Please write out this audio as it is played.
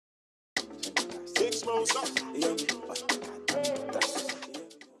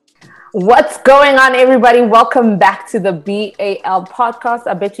What's going on, everybody? Welcome back to the BAL Podcast.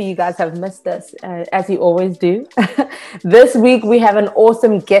 I bet you guys have missed us, as you always do. This week, we have an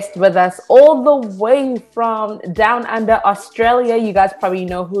awesome guest with us all the way from down under Australia. You guys probably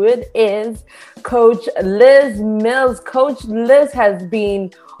know who it is. Coach Liz Mills. Coach Liz has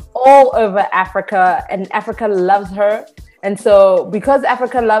been all over Africa, and Africa loves her. And so because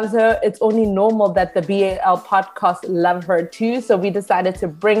Africa loves her, it's only normal that the BAL Podcast love her too. So we decided to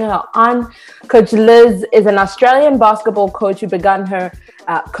bring her on. Coach Liz is an Australian basketball coach who began her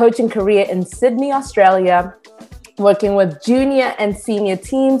coaching career in Sydney, Australia, working with junior and senior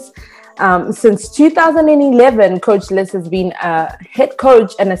teams. Since 2011, Coach Liz has been a head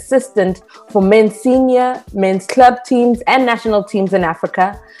coach and assistant for men's senior, men's club teams, and national teams in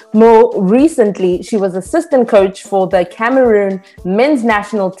Africa. More recently, she was assistant coach for the Cameroon men's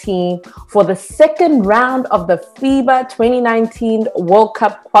national team for the second round of the FIBA 2019 World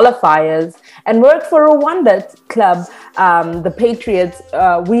Cup qualifiers and worked for Rwanda club, the Patriots.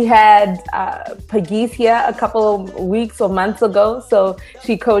 We had Pagis here a couple of weeks or months ago, so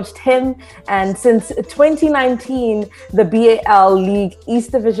she coached him. And since 2019, the BAL League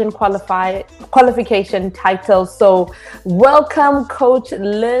East Division qualification title. So welcome, Coach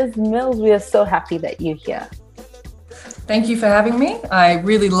Liz Mills. We are so happy that you're here. Thank you for having me. I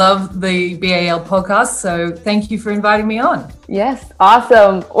really love the BAL podcast, so thank you for inviting me on. Yes,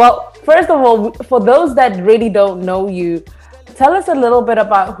 awesome. Well, first of all, for those that really don't know you, tell us a little bit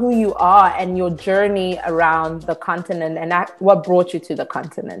about who you are and your journey around the continent and what brought you to the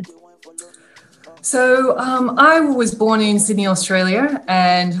continent. So I was born in Sydney, Australia,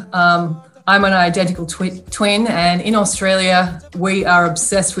 and I'm an identical twin. And in Australia, we are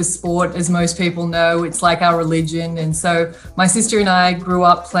obsessed with sport, as most people know. It's like our religion. And so my sister and I grew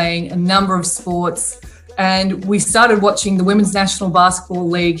up playing a number of sports, and we started watching the Women's National Basketball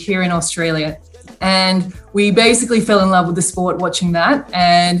League here in Australia. And we basically fell in love with the sport watching that.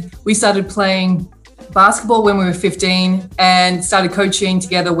 And we started playing basketball when we were 15 and started coaching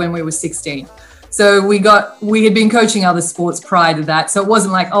together when we were 16. So we had been coaching other sports prior to that. So it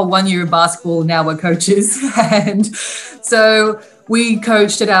wasn't like, 1 year of basketball, now we're coaches. And so we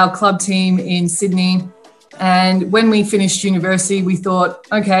coached at our club team in Sydney. And when we finished university, we thought,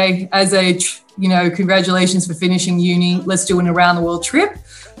 okay, congratulations for finishing uni. Let's do an around the world trip.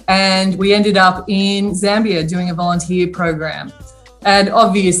 And we ended up in Zambia doing a volunteer program, and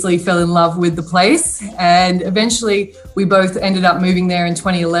obviously fell in love with the place. And eventually we both ended up moving there in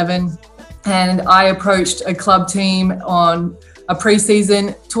 2011. And I approached a club team on a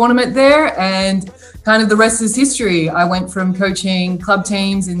preseason tournament there, and kind of the rest is history. I went from coaching club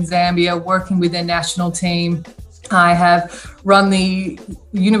teams in Zambia, working with their national team. I have run the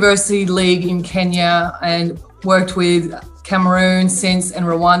university league in Kenya and worked with Cameroon and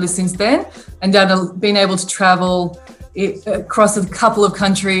Rwanda since then, and been able to travel across a couple of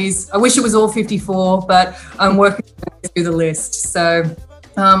countries. I wish it was all 54, but I'm working through the list. So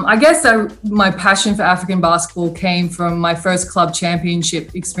I guess my passion for African basketball came from my first club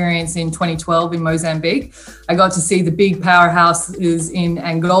championship experience in 2012 in Mozambique. I got to see the big powerhouses in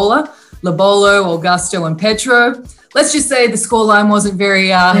Angola, Lobolo, Augusto, and Petro. Let's just say the scoreline wasn't very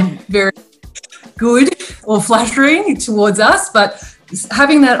good or flattering towards us, but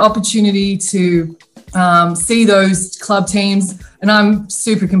having that opportunity to see those club teams, and I'm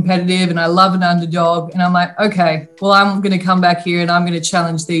super competitive and I love an underdog, and I'm like, okay, well, I'm going to come back here and I'm going to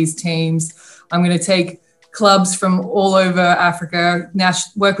challenge these teams. I'm going to take clubs from all over Africa,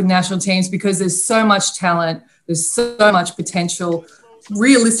 work with national teams, because there's so much talent, there's so much potential.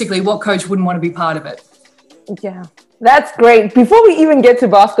 Realistically, what coach wouldn't want to be part of it? Yeah, that's great. Before we even get to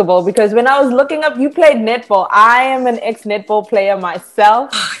basketball, because when I was looking up, you played netball. I am an ex-netball player myself.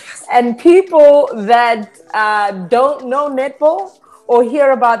 Yes. And people that don't know netball or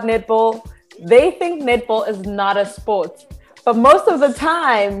hear about netball, they think netball is not a sport. But most of the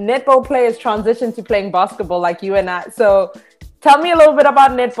time, netball players transition to playing basketball like you and I. So tell me a little bit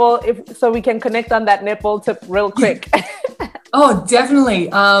about netball so we can connect on that netball tip real quick. Oh, definitely.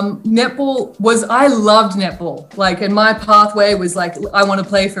 I loved netball. And my pathway was I want to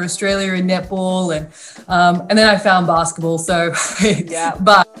play for Australia in netball, and then I found basketball. So, yeah.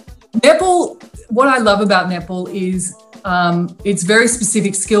 But netball, what I love about netball is it's very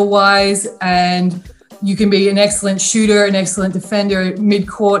specific skill-wise, and you can be an excellent shooter, an excellent defender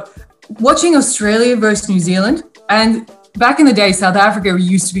mid-court. Watching Australia versus New Zealand, and back in the day, South Africa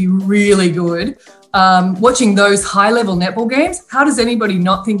used to be really good. watching those high-level netball games, how does anybody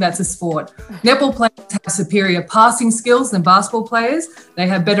not think that's a sport? Netball players have superior passing skills than basketball players. They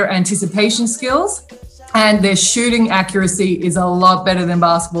have better anticipation skills, and their shooting accuracy is a lot better than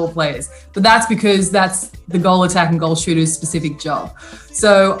basketball players. But that's because that's the goal attack and goal shooter's specific job.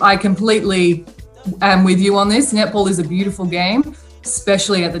 So I completely am with you on this. Netball is a beautiful game,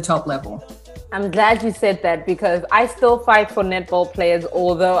 especially at the top level. I'm glad you said that, because I still fight for netball players,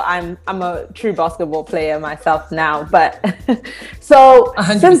 although I'm a true basketball player myself now. But so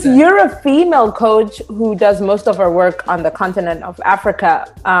 100%. Since you're a female coach who does most of her work on the continent of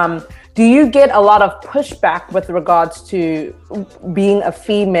Africa, do you get a lot of pushback with regards to being a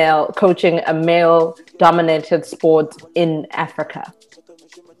female coaching a male-dominated sport in Africa?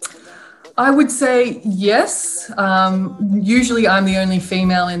 I would say yes. Usually I'm the only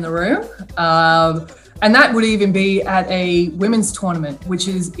female in the room. And that would even be at a women's tournament, which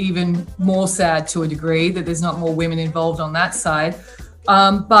is even more sad to a degree that there's not more women involved on that side.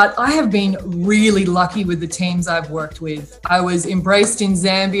 But I have been really lucky with the teams I've worked with. I was embraced in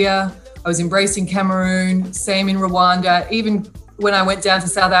Zambia. I was embraced in Cameroon, same in Rwanda, even when I went down to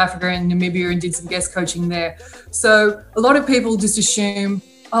South Africa and Namibia and did some guest coaching there. So a lot of people just assume,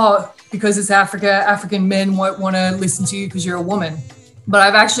 oh, because it's Africa, African men won't want to listen to you because you're a woman. But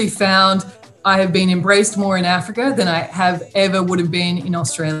I've actually found I have been embraced more in Africa than I have ever would have been in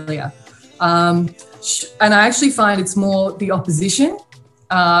Australia. And I actually find it's more the opposition.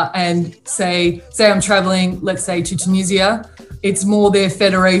 And say I'm traveling, let's say, to Tunisia, it's more their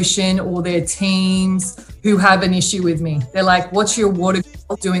federation or their teams who have an issue with me. They're like, what's your water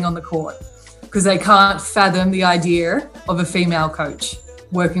girl doing on the court? Because they can't fathom the idea of a female coach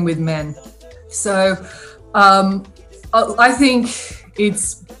working with men. So I think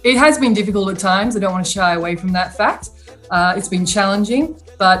it has been difficult at times. I don't want to shy away from that fact. It's been challenging,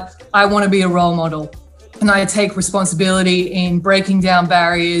 but I want to be a role model. And I take responsibility in breaking down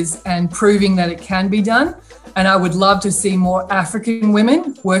barriers and proving that it can be done. And I would love to see more African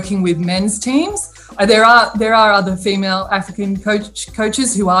women working with men's teams. There are other female African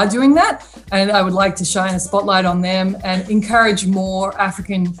coaches who are doing that. And I would like to shine a spotlight on them and encourage more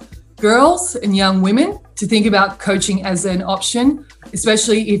African girls and young women to think about coaching as an option,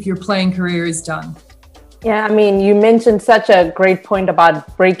 especially if your playing career is done. Yeah, I mean, you mentioned such a great point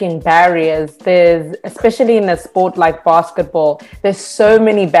about breaking barriers. There's, especially in a sport like basketball, there's so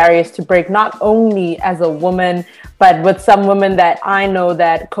many barriers to break, not only as a woman, but with some women that I know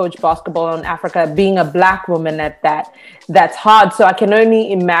that coach basketball in Africa, being a Black woman at that, that's hard. So I can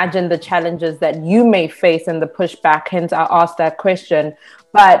only imagine the challenges that you may face and the pushback, hence I asked that question.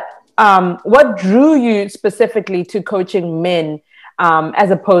 But what drew you specifically to coaching men as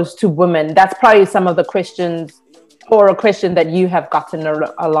opposed to women? That's probably some of the questions, or a question that you have gotten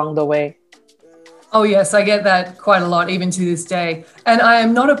along the way. Oh, yes, I get that quite a lot, even to this day. And I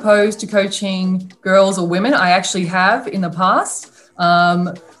am not opposed to coaching girls or women. I actually have in the past.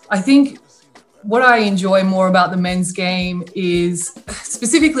 I think what I enjoy more about the men's game is,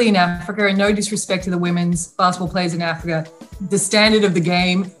 specifically in Africa, and no disrespect to the women's basketball players in Africa, the standard of the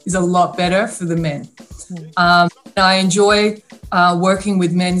game is a lot better for the men. I enjoy working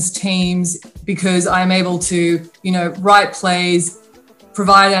with men's teams because I'm able to, write plays,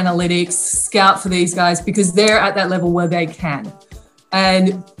 provide analytics, scout for these guys because they're at that level where they can.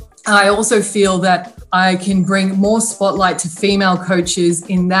 And I also feel that I can bring more spotlight to female coaches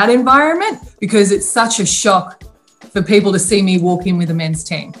in that environment because it's such a shock for people to see me walk in with a men's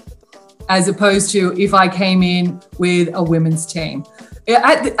team, as opposed to if I came in with a women's team.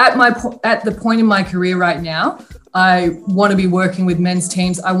 At the point in my career right now, I want to be working with men's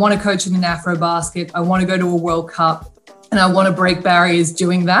teams. I want to coach in an Afrobasket. I want to go to a World Cup, and I want to break barriers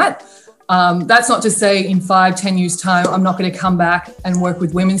doing that. That's not to say in 5-10 years' time, I'm not going to come back and work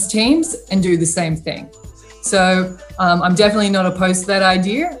with women's teams and do the same thing. So I'm definitely not opposed to that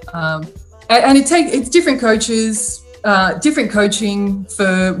idea. And it's different coaches, different coaching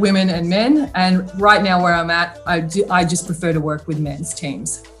for women and men. And right now where I'm at, I just prefer to work with men's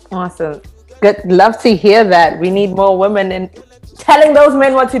teams. Awesome. Good. Love to hear that. We need more women in telling those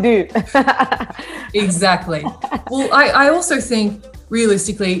men what to do. Exactly. Well, I also think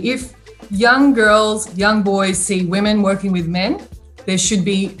realistically, if young girls, young boys see women working with men, there should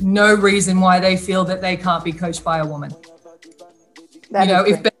be no reason why they feel that they can't be coached by a woman.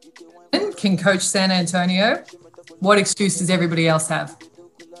 If Ben can coach San Antonio, what excuse does everybody else have?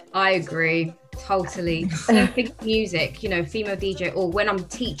 I agree. Totally. Same thing with music, female DJ, or when I'm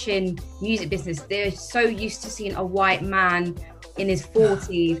teaching music business, they're so used to seeing a white man in his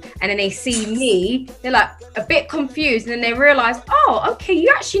 40s, and then they see me, they're like a bit confused, and then they realize, oh, okay,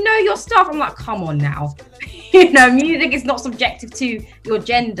 you actually know your stuff. I'm like, come on now. Music is not subjective to your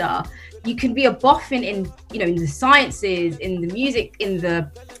gender. You can be a boff in the sciences, in the music, in the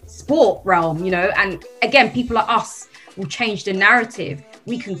sport realm, and again, people like us will change the narrative.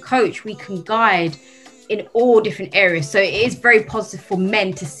 We can coach, we can guide in all different areas. So it is very positive for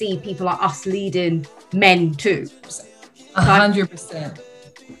men to see people like us leading men too. 100%.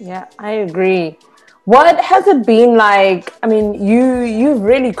 Yeah, I agree. What has it been like? I mean, you've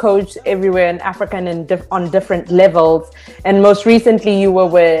really coached everywhere in Africa and on different levels. And most recently, you were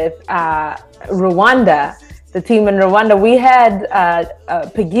with Rwanda, the team in Rwanda. We had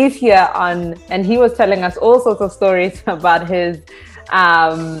Pagis here on, and he was telling us all sorts of stories about his,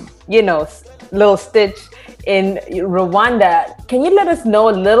 little stitch in Rwanda. Can you let us know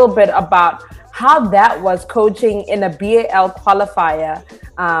a little bit about how that was coaching in a BAL qualifier?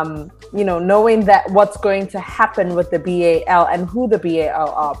 Knowing that what's going to happen with the BAL and who the BAL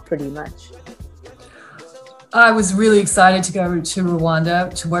are pretty much. I was really excited to go to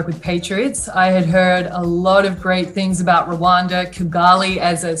Rwanda to work with Patriots. I had heard a lot of great things about Rwanda, Kigali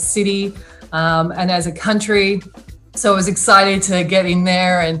as a city and as a country. So I was excited to get in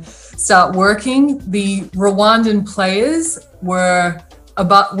there and start working. The Rwandan players went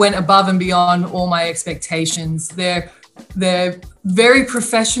above and beyond all my expectations. They're very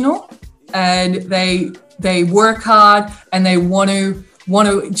professional, and they work hard, and they want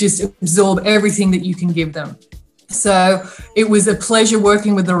to just absorb everything that you can give them. So it was a pleasure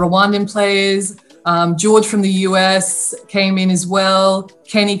working with the Rwandan players. George from the US came in as well.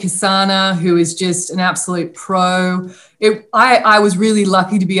 Kenny Kasana, who is just an absolute pro. I was really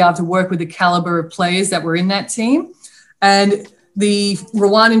lucky to be able to work with the caliber of players that were in that team. And the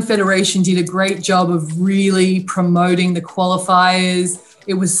Rwandan Federation did a great job of really promoting the qualifiers.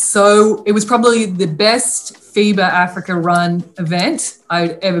 It was probably the best FIBA Africa run event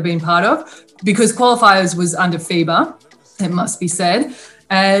I'd ever been part of, because qualifiers was under FIBA, it must be said.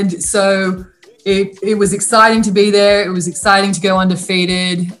 And so it was exciting to be there. It was exciting to go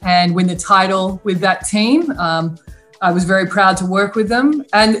undefeated and win the title with that team. I was very proud to work with them.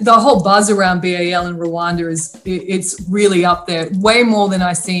 And the whole buzz around BAL in Rwanda it's really up there, way more than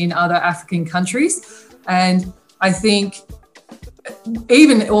I see in other African countries. And I think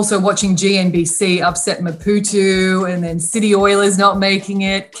even also watching GNBC upset Maputo, and then City Oilers not making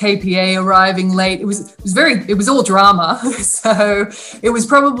it, KPA arriving late. It was all drama. So it was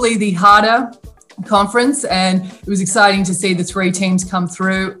probably the harder conference, and it was exciting to see the three teams come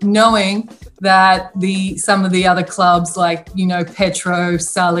through, knowing that some of the other clubs like Petro,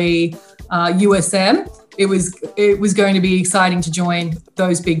 Sully, USM, it was going to be exciting to join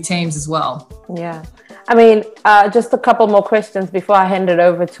those big teams as well. Yeah. I mean, just a couple more questions before I hand it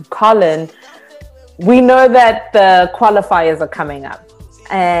over to Colin. We know that the qualifiers are coming up,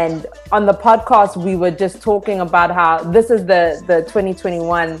 and on the podcast we were just talking about how this is the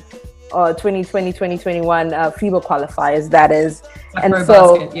 2021 or 2020-2021 FIBA qualifiers, that is.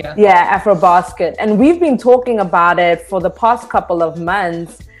 Afrobasket, Afrobasket. And we've been talking about it for the past couple of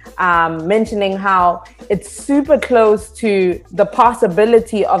months, mentioning how it's super close to the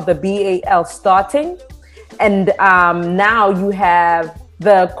possibility of the BAL starting. And now you have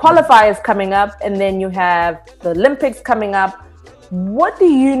the qualifiers coming up, and then you have the Olympics coming up. What do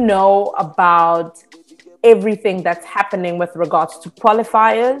you know about everything that's happening with regards to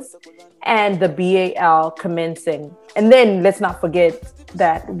qualifiers and the BAL commencing? And then let's not forget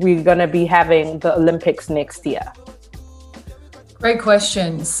that we're going to be having the Olympics next year. Great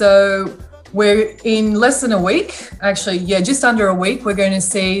question. So we're in less than a week, actually, just under a week, we're going to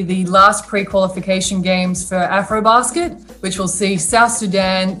see the last pre-qualification games for Afrobasket, which will see South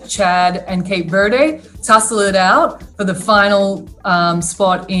Sudan, Chad, and Cape Verde tussle it out for the final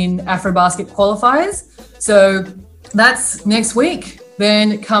spot in Afrobasket qualifiers. So that's next week.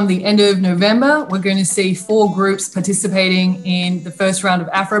 Then come the end of November, we're going to see 4 groups participating in the first round of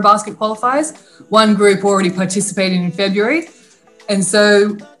Afrobasket qualifiers. 1 group already participating in February. And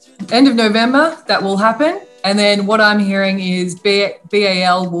so end of November, that will happen. And then what I'm hearing is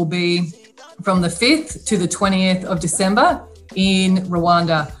BAL will be from the 5th to the 20th of December in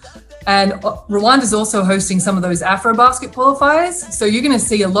Rwanda. And Rwanda is also hosting some of those Afrobasket qualifiers. So you're going to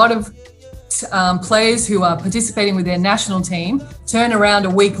see a lot of players who are participating with their national team turn around a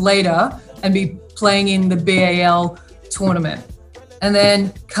week later and be playing in the BAL tournament. And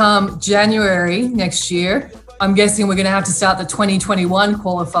then come January next year, I'm guessing we're going to have to start the 2021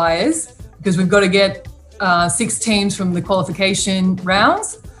 qualifiers, because we've got to get 6 teams from the qualification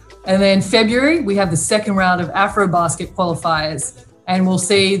rounds And then February, we have the second round of AfroBasket qualifiers. And we'll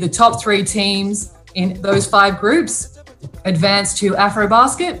see the top 3 teams in those 5 groups advance to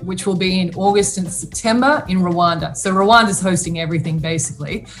AfroBasket, which will be in August and September in Rwanda. So Rwanda's hosting everything,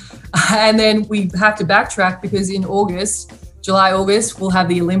 basically. And then we have to backtrack because in August, July, August, we'll have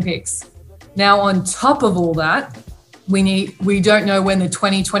the Olympics. Now, on top of all that, we don't know when the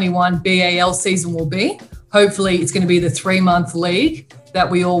 2021 BAL season will be. Hopefully, it's going to be the 3-month league that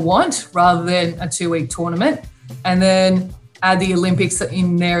we all want rather than a 2-week tournament. And then add the Olympics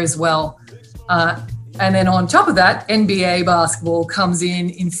in there as well. And then on top of that, NBA basketball comes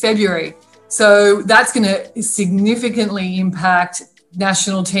in February. So that's going to significantly impact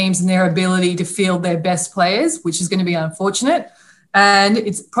national teams and their ability to field their best players, which is going to be unfortunate. And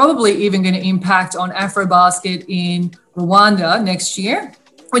it's probably even going to impact on AfroBasket in Rwanda next year,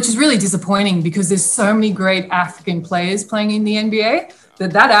 which is really disappointing because there's so many great African players playing in the NBA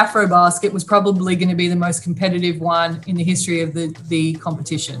that AfroBasket was probably going to be the most competitive one in the history of the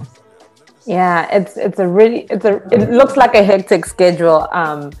competition. Yeah, it looks like a hectic schedule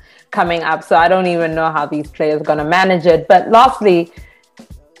coming up. So I don't even know how these players are going to manage it. But lastly,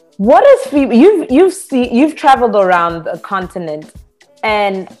 what is FIBA? You've traveled around the continent,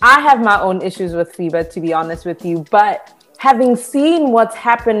 and I have my own issues with FIBA, to be honest with you. But having seen what's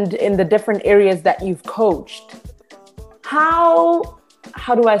happened in the different areas that you've coached, how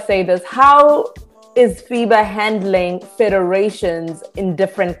do I say this? How is FIBA handling federations in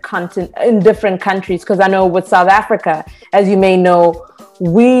different countries? Because I know with South Africa, as you may know,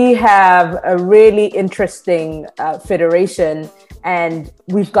 we have a really interesting federation and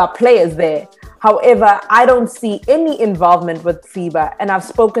we've got players there. However, I don't see any involvement with FIBA. And I've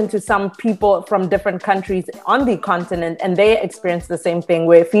spoken to some people from different countries on the continent and they experience the same thing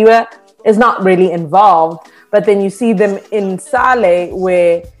where FIBA is not really involved. But then you see them in Sale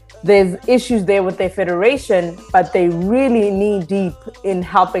where there's issues there with their federation, but they really knee deep in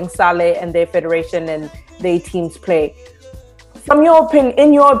helping Saleh and their federation and their teams play.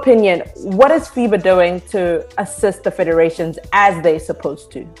 In your opinion, what is FIBA doing to assist the federations as they're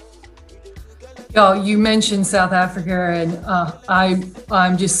supposed to? Oh, you mentioned South Africa, and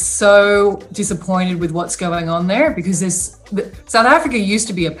I'm just so disappointed with what's going on there because South Africa used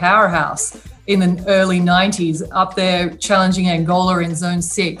to be a powerhouse in the early 90s, up there challenging Angola in Zone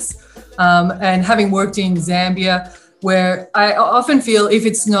 6. And having worked in Zambia, where I often feel if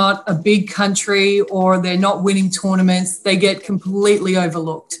it's not a big country or they're not winning tournaments, they get completely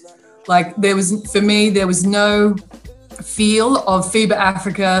overlooked. Like there was no feel of FIBA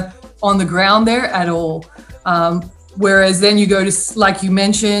Africa on the ground there at all. Whereas then you go to, like you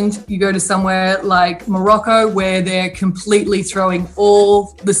mentioned, you go to somewhere like Morocco where they're completely throwing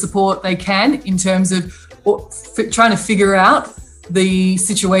all the support they can in terms of trying to figure out the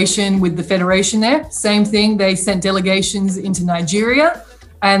situation with the federation there. Same thing, they sent delegations into Nigeria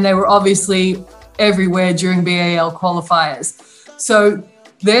and they were obviously everywhere during BAL qualifiers. So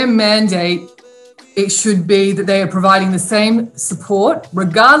their mandate, it should be that they are providing the same support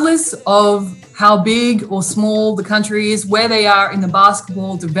regardless of how big or small the country is, where they are in the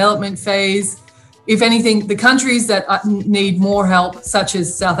basketball development phase. If anything, the countries that need more help, such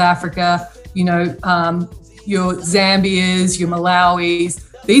as South Africa, your Zambias, your Malawis,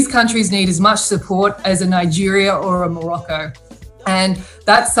 these countries need as much support as a Nigeria or a Morocco. And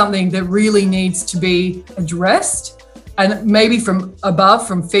that's something that really needs to be addressed. And maybe from above,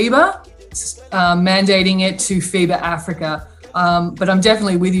 from FIBA, mandating it to FIBA Africa. But I'm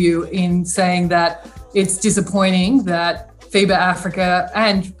definitely with you in saying that it's disappointing that FIBA Africa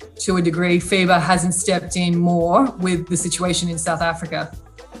and to a degree FIBA hasn't stepped in more with the situation in South Africa.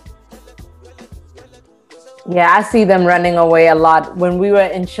 Yeah, I see them running away a lot. When we were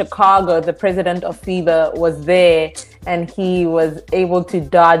in Chicago, the president of FIBA was there and he was able to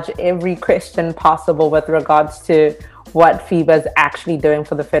dodge every question possible with regards to what FIBA is actually doing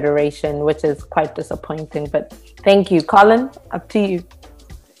for the federation, which is quite disappointing. But thank you. Colin, up to you.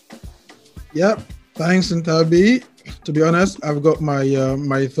 Yeah, thanks, Nthabi. To be honest, I've got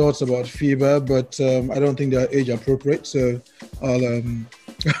my thoughts about FIBA, but I don't think they're age appropriate. So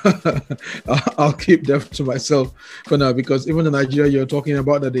I'll keep them to myself for now, because even in Nigeria, you're talking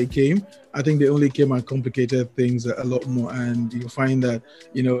about that they came. I think they only came and complicated things a lot more. And you find that,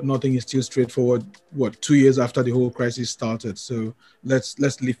 nothing is still straightforward, 2 years after the whole crisis started. So let's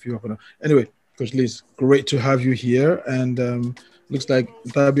leave FIBA for now. Anyway, Coach Liz, great to have you here. And looks like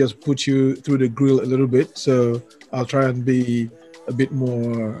Nthabi has put you through the grill a little bit. So I'll try and be a bit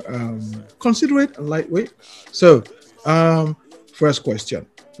more considerate and lightweight. So first question,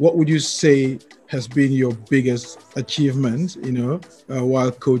 what would you say has been your biggest achievement,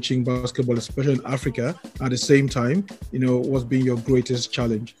 while coaching basketball, especially in Africa? At the same time, what's been your greatest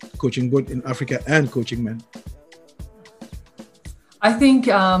challenge, coaching both in Africa and coaching men? I think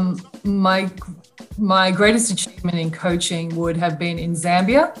my greatest achievement in coaching would have been in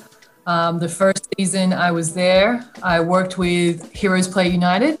Zambia. The first season I was there, I worked with Heroes Play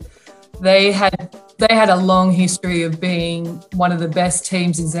United. They had a long history of being one of the best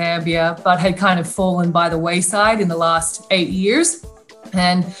teams in Zambia, but had kind of fallen by the wayside in the last 8 years.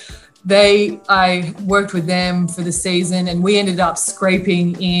 And I worked with them for the season, and we ended up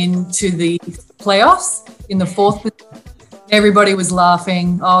scraping into the playoffs in the fourth position. Everybody was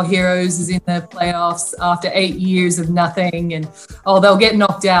laughing, oh, Heroes is in the playoffs after 8 years of nothing, and they'll get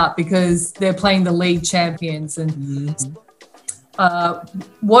knocked out because they're playing the league champions. And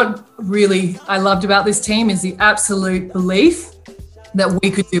what really I loved about this team is the absolute belief that we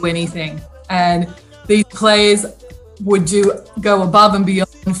could do anything. And these players would go above and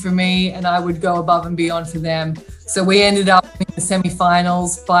beyond for me, and I would go above and beyond for them. So we ended up in the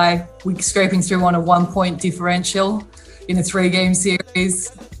semi-finals by scraping through on a 1-point differential in a 3-game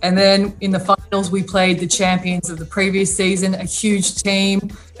series. And then in the finals, we played the champions of the previous season, a huge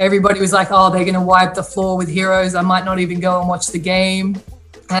team. Everybody was like, oh, they're going to wipe the floor with Heroes. I might not even go and watch the game.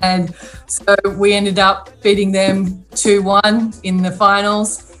 And so we ended up beating them 2-1 in the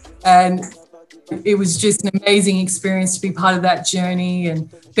finals. And it was just an amazing experience to be part of that journey and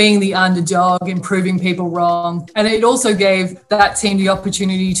being the underdog and proving people wrong. And it also gave that team the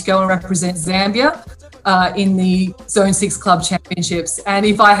opportunity to go and represent Zambia in the Zone 6 Club Championships. And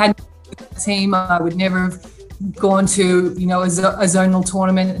if I hadn't been a team, I would never have gone to, a zonal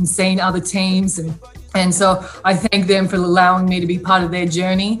tournament and seen other teams. And so I thank them for allowing me to be part of their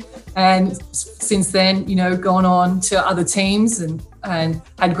journey. And since then, gone on to other teams and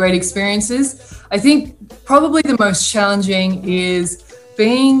had great experiences. I think probably the most challenging is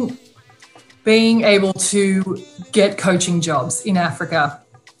being able to get coaching jobs in Africa.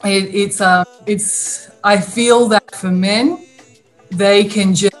 I feel that for men, they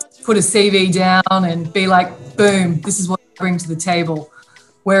can just put a CV down and be like, boom, this is what I bring to the table.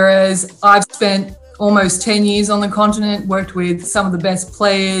 Whereas I've spent almost 10 years on the continent, worked with some of the best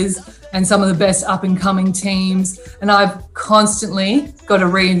players and some of the best up-and-coming teams, and I've constantly got to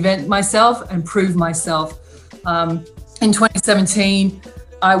reinvent myself and prove myself. In 2017,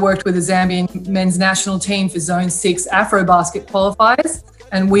 I worked with the Zambian men's national team for Zone 6 Afrobasket qualifiers,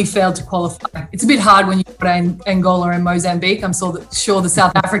 and we failed to qualify. It's a bit hard when you've got Angola and Mozambique. I'm sure the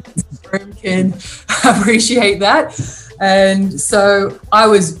South Africans can appreciate that. And so I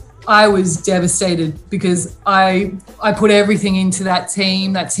was devastated because I put everything into that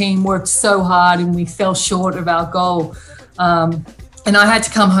team. That team worked so hard and we fell short of our goal. And I had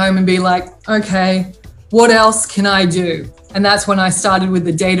to come home and be like, okay, what else can I do? And that's when I started with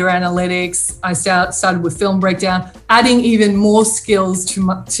the data analytics. I started with film breakdown, adding even more skills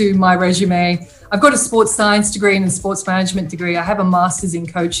to my resume. I've got a sports science degree and a sports management degree. I have a master's in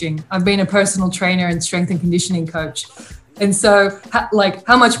coaching. I've been a personal trainer and strength and conditioning coach. And so,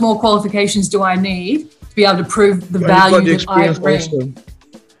 how much more qualifications do I need to be able to prove the value that I bring? Also.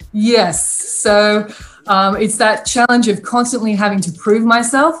 Yes. So it's that challenge of constantly having to prove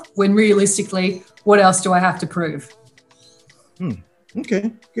myself when realistically, what else do I have to prove?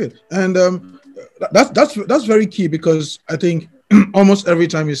 Okay, good. And that's very key, because I think almost every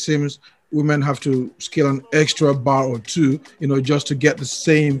time it seems women have to scale an extra bar or two, just to get the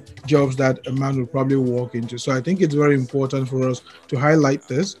same jobs that a man will probably walk into. So I think it's very important for us to highlight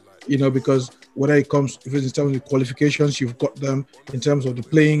this, because whether it comes, if it's in terms of qualifications, you've got them. In terms of the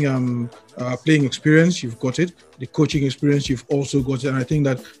playing experience, you've got it. The coaching experience, you've also got it. And I think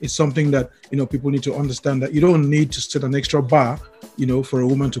that it's something that, people need to understand, that you don't need to set an extra bar, for a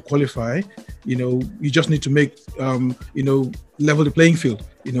woman to qualify. You just need to make, level the playing field,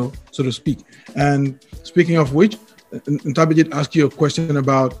 so to speak. And speaking of which, Nthabi did ask you a question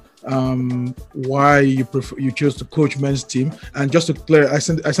about why you chose to coach men's team. And just to clear, I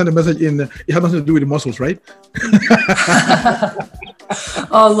sent a message in. It had nothing to do with the muscles, right?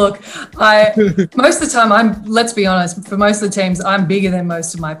 Oh, look, most of the time let's be honest, for most of the teams, I'm bigger than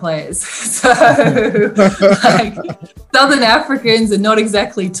most of my players. So Southern Africans are not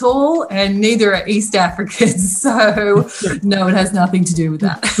exactly tall, and neither are East Africans. So no, it has nothing to do with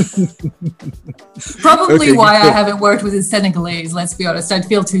that. Probably why I haven't worked with the Senegalese, let's be honest. I'd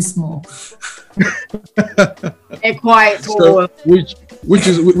feel too small. They're quite tall. So,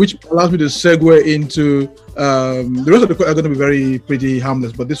 which allows me to segue into the rest of the questions are going to be pretty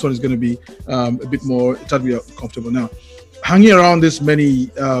harmless, but this one is going to be a bit more, it's going to be comfortable now. hanging around this many,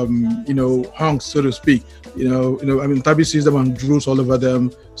 hunks, so to speak. I mean, Nthabi sees them and drools all over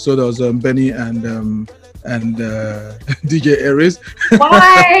them. So does Benny and DJ Aries.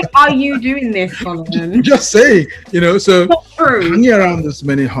 Why are you doing this, Colin? Just saying, so hanging around this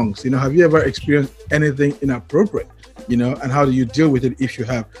many hunks, have you ever experienced anything inappropriate, and how do you deal with it if you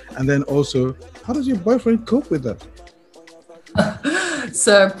have? And then also, how does your boyfriend cope with that?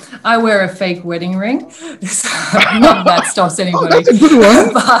 So I wear a fake wedding ring. So not that stops anybody. That's a good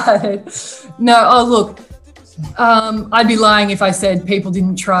one. But no, look, I'd be lying if I said people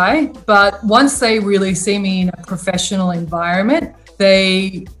didn't try. But once they really see me in a professional environment,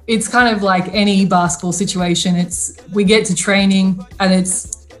 it's kind of like any basketball situation. We get to training and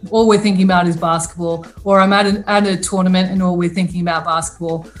it's all we're thinking about is basketball, or I'm at a tournament and all we're thinking about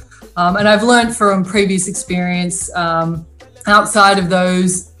basketball. And I've learned from previous experience, outside of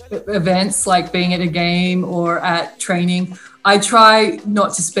those events, like being at a game or at training, I try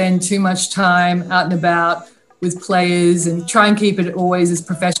not to spend too much time out and about with players and try and keep it always as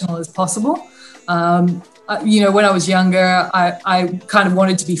professional as possible. When I was younger, I kind of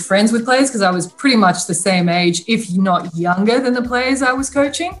wanted to be friends with players because I was pretty much the same age, if not younger than the players I was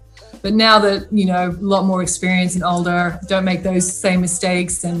coaching. But now that, a lot more experience and older, don't make those same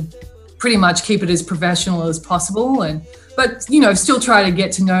mistakes and pretty much keep it as professional as possible. But still try to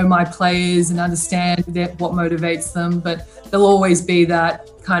get to know my players and understand what motivates them. But there'll always be that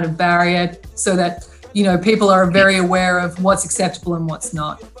kind of barrier so that, people are very aware of what's acceptable and what's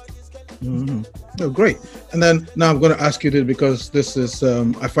not. Mm-hmm. Oh, great. And then now I'm going to ask you this because this is,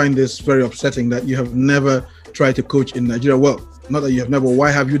 I find this very upsetting that you have never tried to coach in Nigeria. Well, not that you have never,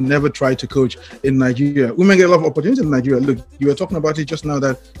 why have you never tried to coach in Nigeria? Women get a lot of opportunities in Nigeria. Look, you were talking about it just now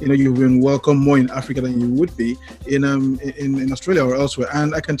that, you've been welcomed more in Africa than you would be in Australia or elsewhere.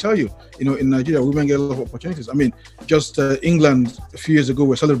 And I can tell you, in Nigeria, women get a lot of opportunities. I mean, just England a few years ago,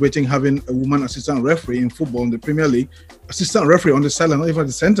 we're celebrating having a woman assistant referee in football in the Premier League, assistant referee on the sideline, not even at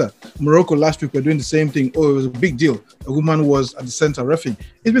the center. Morocco last week, we're doing the same thing. Oh, it was a big deal. A woman was at the center referee.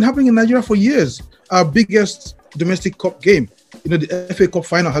 It's been happening in Nigeria for years. Our biggest domestic cup game, the FA Cup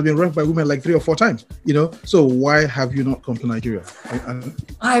final has been ref by women like 3 or 4 times, so why have you not come to Nigeria?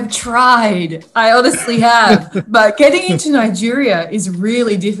 I've tried. I honestly have. But getting into Nigeria is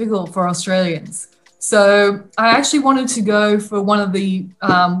really difficult for Australians. So I actually wanted to go for one of the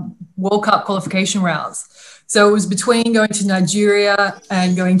World Cup qualification rounds. So it was between going to Nigeria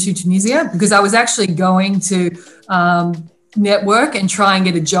and going to Tunisia, because I was actually going to network and try and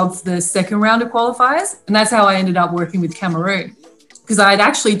get a job for the second round of qualifiers. And that's how I ended up working with Cameroon, because I had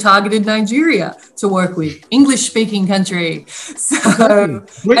actually targeted Nigeria to work with, English-speaking country. So,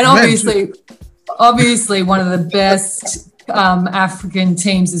 and obviously one of the best African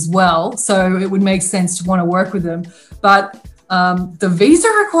teams as well. So it would make sense to want to work with them. But the visa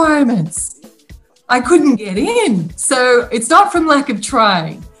requirements, I couldn't get in. So it's not from lack of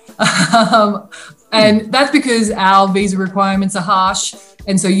trying. And that's because our visa requirements are harsh.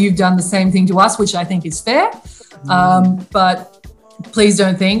 And so you've done the same thing to us, which I think is fair. But please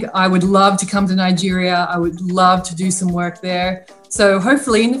don't think. I would love to come to Nigeria. I would love to do some work there. So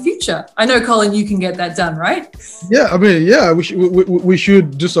hopefully in the future. I know, Colin, you can get that done, right? Yeah, I mean, yeah, we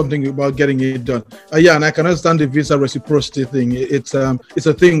should do something about getting it done. Yeah, and I can understand the visa reciprocity thing. It's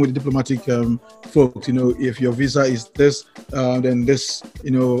a thing with diplomatic folks. If your visa is this, then this,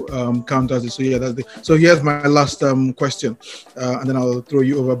 counters it. So yeah, that's the. So here's my last question, and then I'll throw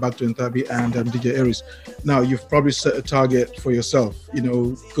you over back to Nthabi and DJ Aries. Now you've probably set a target for yourself,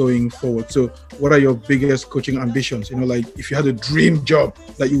 going forward. So what are your biggest coaching ambitions? Like if you had a dream job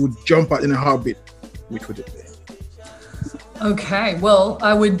that you would jump at in a heartbeat, which would it be? Okay, well,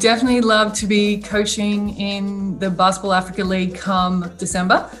 I would definitely love to be coaching in the Basketball Africa League come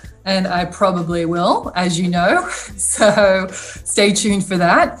December, and I probably will, as you know, so stay tuned for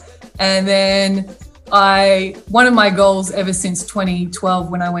that. And then one of my goals ever since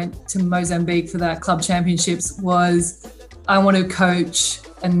 2012, when I went to Mozambique for that club championships, was I want to coach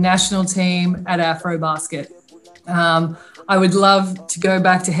a national team at Afrobasket. I would love to go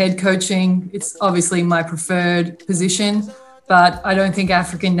back to head coaching. It's obviously my preferred position, but I don't think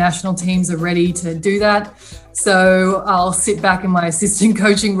African national teams are ready to do that. So I'll sit back in my assistant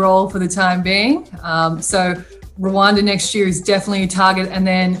coaching role for the time being. So Rwanda next year is definitely a target. And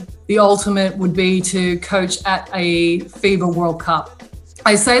then the ultimate would be to coach at a FIBA World Cup.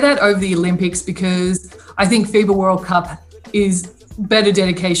 I say that over the Olympics because I think FIBA World Cup is better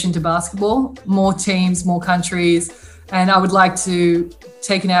dedication to basketball, more teams, more countries. And I would like to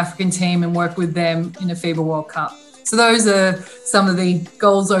take an African team and work with them in a FIBA World Cup. So those are some of the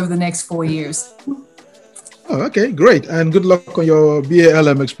goals over the next 4 years. Oh, okay, great. And good luck on your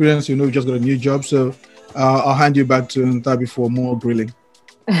BALM experience. You know, you just got a new job. So I'll hand you back to Nthabi for more grilling.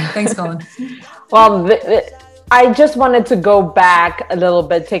 Thanks, Colin. Well, I just wanted to go back a little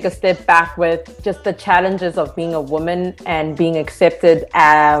bit, take a step back with just the challenges of being a woman and being accepted.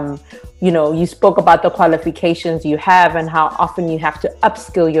 You know, you spoke about the qualifications you have and how often you have to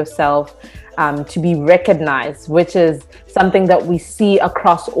upskill yourself to be recognized, which is something that we see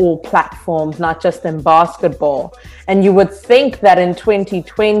across all platforms, not just in basketball. And you would think that in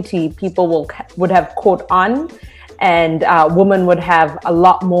 2020, people would have caught on, and women would have a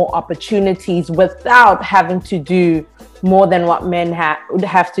lot more opportunities without having to do more than what men would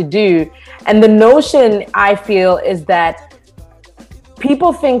have to do. And the notion, I feel, is that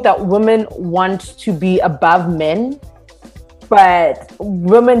people think that women want to be above men, but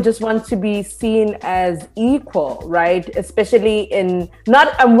women just want to be seen as equal, right? Especially and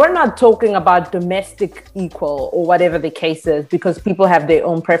we're not talking about domestic equal or whatever the case is, because people have their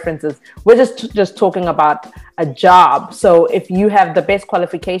own preferences. We're just talking about a job. So if you have the best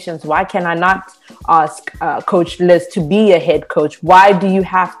qualifications, why can I not ask Coach Liz to be a head coach? Why do you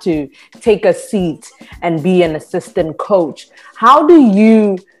have to take a seat and be an assistant coach? How do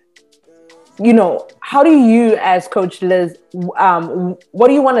you as Coach Liz, what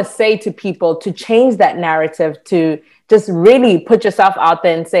do you want to say to people to change that narrative, to just really put yourself out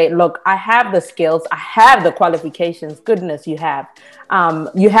there and say, look, I have the skills, I have the qualifications, goodness you have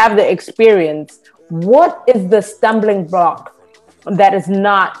the experience. What is the stumbling block that is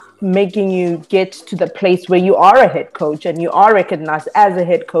not making you get to the place where you are a head coach and you are recognized as a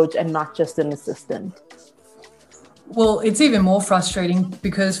head coach and not just an assistant? Well, it's even more frustrating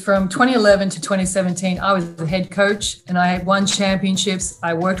because from 2011 to 2017, I was the head coach and I had won championships.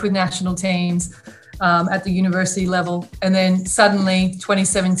 I worked with national teams at the university level. And then suddenly,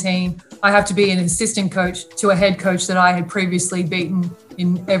 2017, I have to be an assistant coach to a head coach that I had previously beaten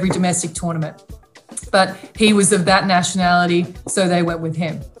in every domestic tournament. But he was of that nationality, so they went with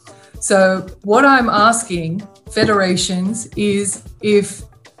him. So what I'm asking federations is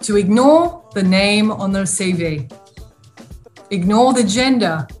to ignore the name on the CV, ignore the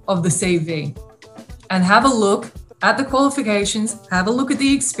gender of the CV, and have a look at the qualifications, have a look at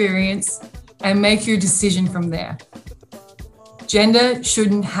the experience, and make your decision from there. Gender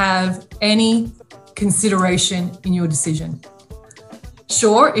shouldn't have any consideration in your decision.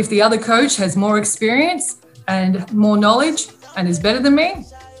 Sure, if the other coach has more experience and more knowledge and is better than me,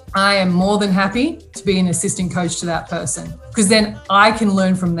 I am more than happy to be an assistant coach to that person, because then I can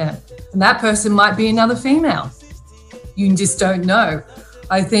learn from them. And that person might be another female. You just don't know.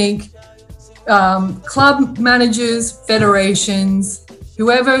 I think club managers, federations,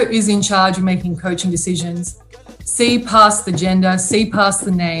 whoever is in charge of making coaching decisions, see past the gender, see past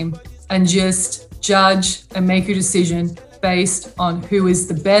the name, and just judge and make your decision based on who is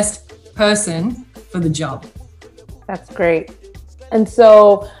the best person for the job. That's great. And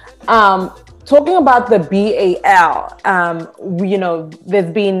so talking about the BAL,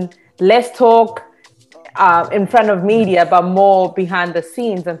 there's been less talk in front of media, but more behind the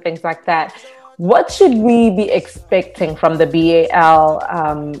scenes and things like that. What should we be expecting from the BAL?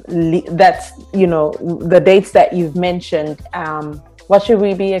 That's, the dates that you've mentioned. What should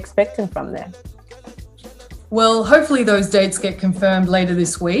we be expecting from there? Well, hopefully those dates get confirmed later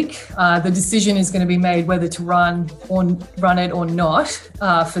this week. The decision is going to be made whether to run it or not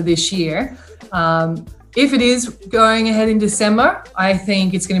for this year. If it is going ahead in December, I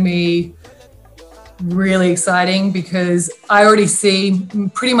think it's going to be really exciting because I already see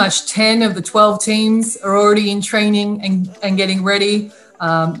pretty much 10 of the 12 teams are already in training and getting ready.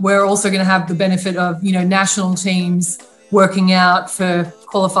 We're also going to have the benefit of, national teams working out for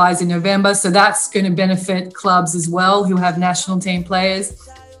qualifiers in November. So that's going to benefit clubs as well who have national team players.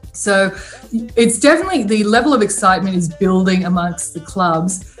 So it's definitely, the level of excitement is building amongst the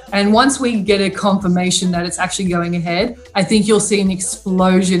clubs. And once we get a confirmation that it's actually going ahead, I think you'll see an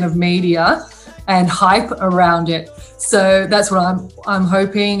explosion of media and hype around it. So that's what I'm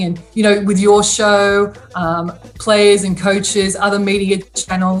hoping. And, with your show, players and coaches, other media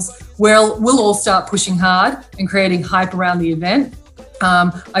channels, we'll all start pushing hard and creating hype around the event.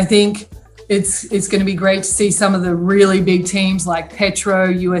 I think it's going to be great to see some of the really big teams like Petro,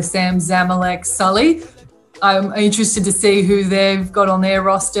 USM, Zamalek, Sully. I'm interested to see who they've got on their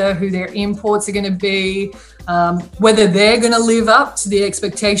roster, who their imports are going to be, whether they're going to live up to the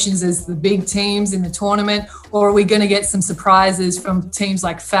expectations as the big teams in the tournament, or are we going to get some surprises from teams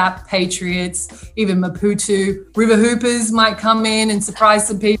like FAP, Patriots, even Maputo. River Hoopers might come in and surprise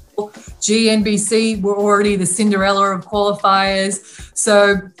some people. GNBC were already the Cinderella of qualifiers.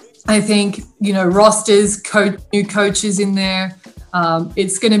 So I think, rosters, new coaches in there.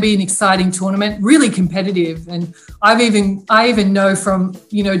 It's going to be an exciting tournament, really competitive. And I even know from,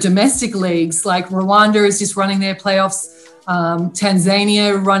 domestic leagues, like Rwanda is just running their playoffs,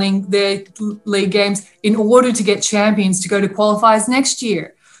 Tanzania running their league games in order to get champions to go to qualifiers next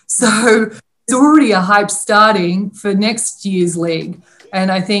year. So there's already a hype starting for next year's league.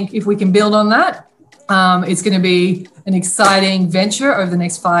 And I think if we can build on that, it's going to be an exciting venture over the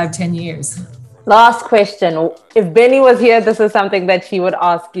next 5-10 years. Last question. If Benny was here, this is something that she would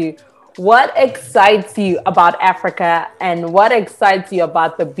ask you. What excites you about Africa and what excites you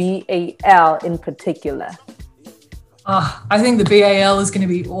about the BAL in particular? I think the BAL is going to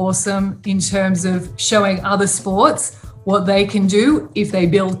be awesome in terms of showing other sports what they can do if they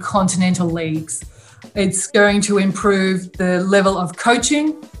build continental leagues. It's going to improve the level of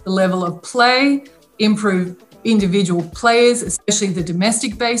coaching, the level of play, improve individual players, especially the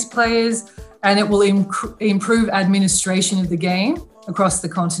domestic-based players, and it will improve administration of the game across the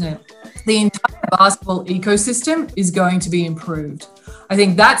continent. The entire basketball ecosystem is going to be improved. I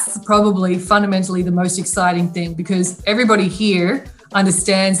think that's probably fundamentally the most exciting thing, because everybody here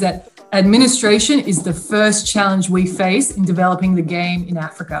understands that administration is the first challenge we face in developing the game in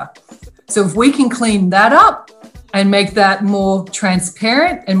Africa. So if we can clean that up and make that more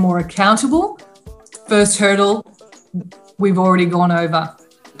transparent and more accountable, first hurdle we've already gone over.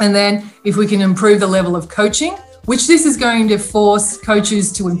 And then if we can improve the level of coaching, which this is going to force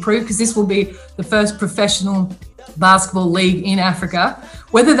coaches to improve, because this will be the first professional basketball league in Africa,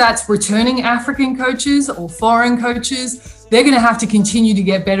 whether that's returning African coaches or foreign coaches, they're going to have to continue to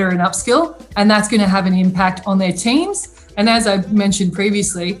get better and upskill, and that's going to have an impact on their teams. And as I mentioned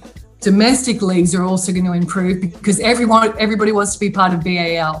previously, domestic leagues are also going to improve because everybody wants to be part of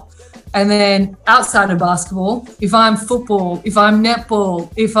BAL. And then outside of basketball, if I'm football, if I'm netball,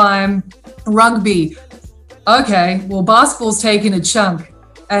 if I'm rugby, okay, well, basketball's taking a chunk,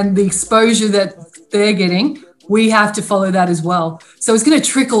 and the exposure that they're getting, we have to follow that as well. So it's going to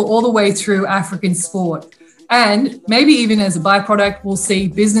trickle all the way through African sport. And maybe even as a byproduct, we'll see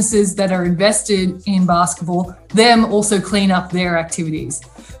businesses that are invested in basketball, them also clean up their activities.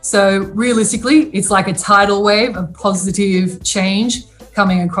 So realistically, it's like a tidal wave of positive change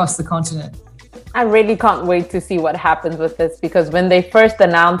coming across the continent. I really can't wait to see what happens with this, because when they first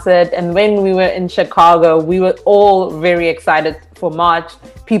announced it and when we were in Chicago, we were all very excited for March.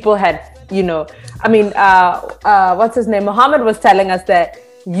 People had, what's his name? Mohammed was telling us that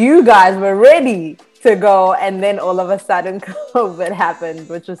you guys were ready to go, and then all of a sudden COVID happened,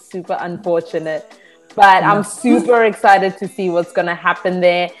 which was super unfortunate. But I'm super excited to see what's going to happen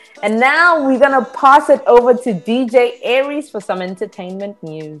there. And now we're going to pass it over to DJ Aries for some entertainment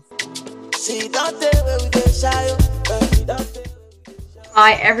news.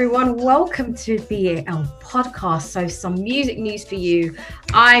 Hi everyone, welcome to BAL Podcast. So some music news for you.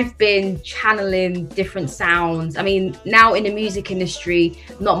 I've been channeling different sounds. I mean, now in the music industry,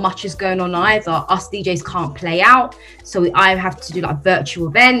 not much is going on either. Us DJs can't play out, so I have to do like virtual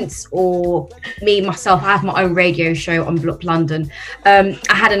events, or myself, I have my own radio show on Block London. I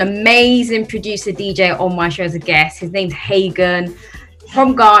had an amazing producer DJ on my show as a guest. His name's Hagen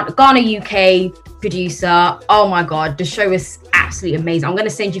from Ghana, UK producer. Oh my God, the show was absolutely amazing. I'm going to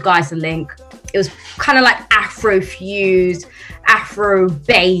send you guys a link. It was kind of like Afro fused, Afro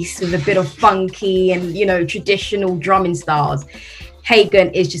bass with a bit of funky and, traditional drumming styles.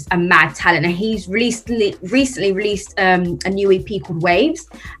 Hagen is just a mad talent, and he's recently released a new EP called Waves,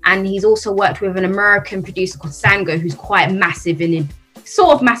 and he's also worked with an American producer called Sango, who's quite massive in the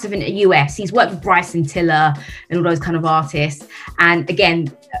US. He's worked with Bryson Tiller and all those kind of artists. And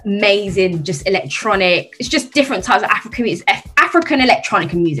again, amazing, just electronic. It's just different types of African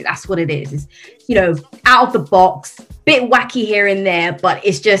electronic music. That's what it is. It's, out of the box, bit wacky here and there, but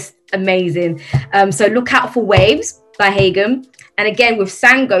it's just amazing. So look out for Waves by Hagen. And again, with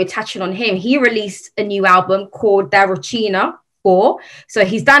Sango, touching on him, he released a new album called Daruchina 4. So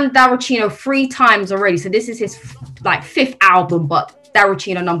he's done Daruchino 3 times already. So this is his 5th album, but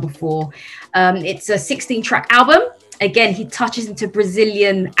Daruchino number 4. It's a 16-track album. Again, he touches into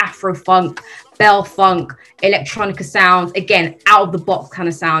Brazilian Afro funk, bell funk, electronica sounds. Again, out of the box kind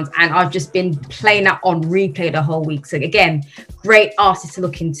of sounds. And I've just been playing that on replay the whole week. So again, great artist to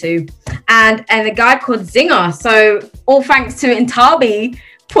look into. And a guy called Zinger. So all thanks to Nthabi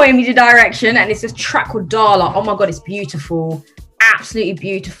pointing me the direction. And it's this track called Dala. Oh my God, it's beautiful. Absolutely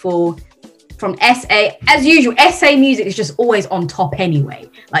beautiful. from SA. As usual, SA music is just always on top anyway.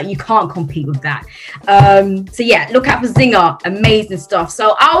 Like, you can't compete with that. So yeah, look out for Zinger. Amazing stuff.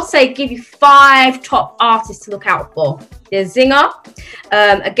 So I'll say give you 5 top artists to look out for. There's Zinger,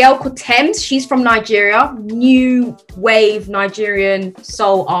 a girl called Thames. She's from Nigeria, new wave Nigerian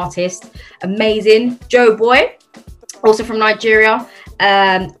soul artist. Amazing. Joe Boy, also from Nigeria.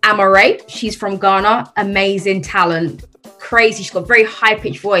 Amare, she's from Ghana. Amazing talent. Crazy. She's got a very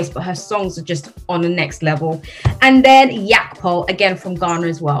high-pitched voice, but her songs are just on the next level. And then Yakpo, again from Ghana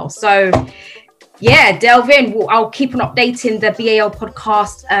as well. So yeah, delve in. I'll keep on updating the BAL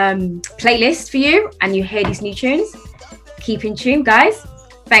podcast playlist for you, and you hear these new tunes. Keep in tune, guys.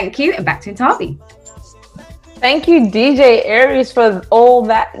 Thank you, and back to Nthabi. Thank you, DJ Aries, for all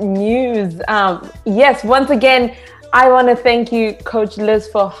that news. Yes, once again, I want to thank you, Coach Liz,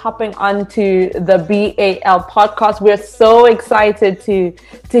 for hopping onto the BAL podcast. We're so excited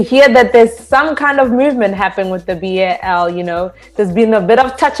to hear that there's some kind of movement happening with the BAL. You know, there's been a bit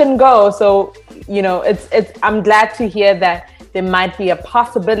of touch and go. So, you know, I'm glad to hear that there might be a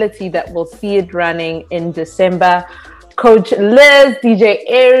possibility that we'll see it running in December. Coach Liz, DJ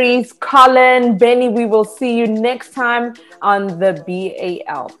Aries, Colin, Benny, we will see you next time on the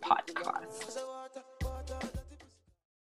BAL podcast.